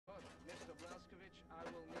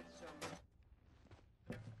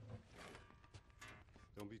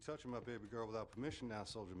Don't be touching my baby girl without permission now,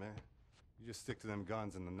 soldier man. You just stick to them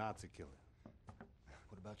guns and the Nazi killing.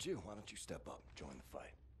 What about you? Why don't you step up, join the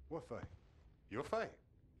fight? What fight? Your fight?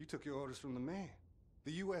 You took your orders from the man.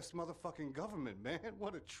 The U.S. motherfucking government, man.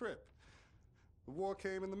 What a trip. The war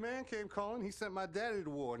came and the man came calling. He sent my daddy to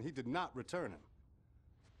war and he did not return him.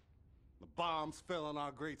 The bombs fell on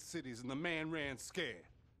our great cities and the man ran scared.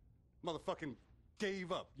 Motherfucking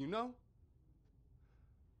gave up, you know?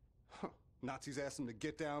 Huh. Nazis asked him to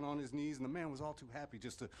get down on his knees and the man was all too happy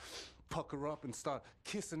just to pucker up and start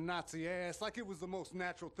kissing Nazi ass like it was the most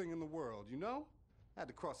natural thing in the world, you know? I had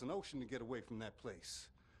to cross an ocean to get away from that place.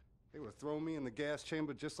 They would have thrown me in the gas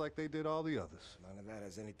chamber just like they did all the others. None of that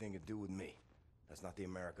has anything to do with me. That's not the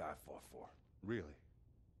America I fought for. Really?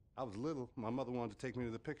 I was little. My mother wanted to take me to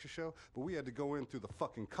the picture show, but we had to go in through the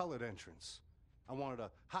fucking colored entrance. I wanted a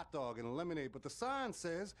hot dog and a lemonade, but the sign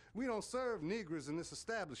says we don't serve Negroes in this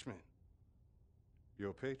establishment. You're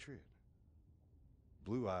a patriot.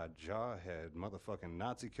 Blue-eyed, jarhead, motherfucking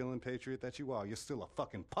Nazi-killing patriot that you are. You're still a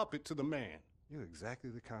fucking puppet to the man. You're exactly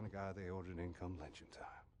the kind of guy they ordered in come lynching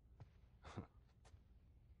time.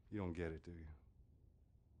 You don't get it, do you?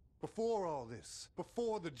 Before all this,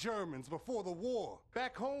 before the Germans, before the war,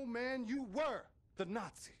 back home, man, you were the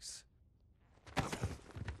Nazis.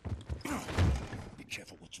 Be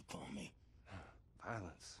careful what you call me.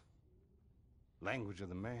 Violence. Language of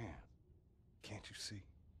the man. Can't you see?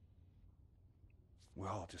 We're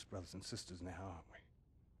all just brothers and sisters now, aren't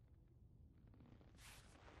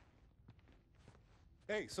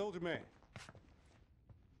we? Hey, soldier man.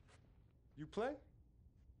 You play?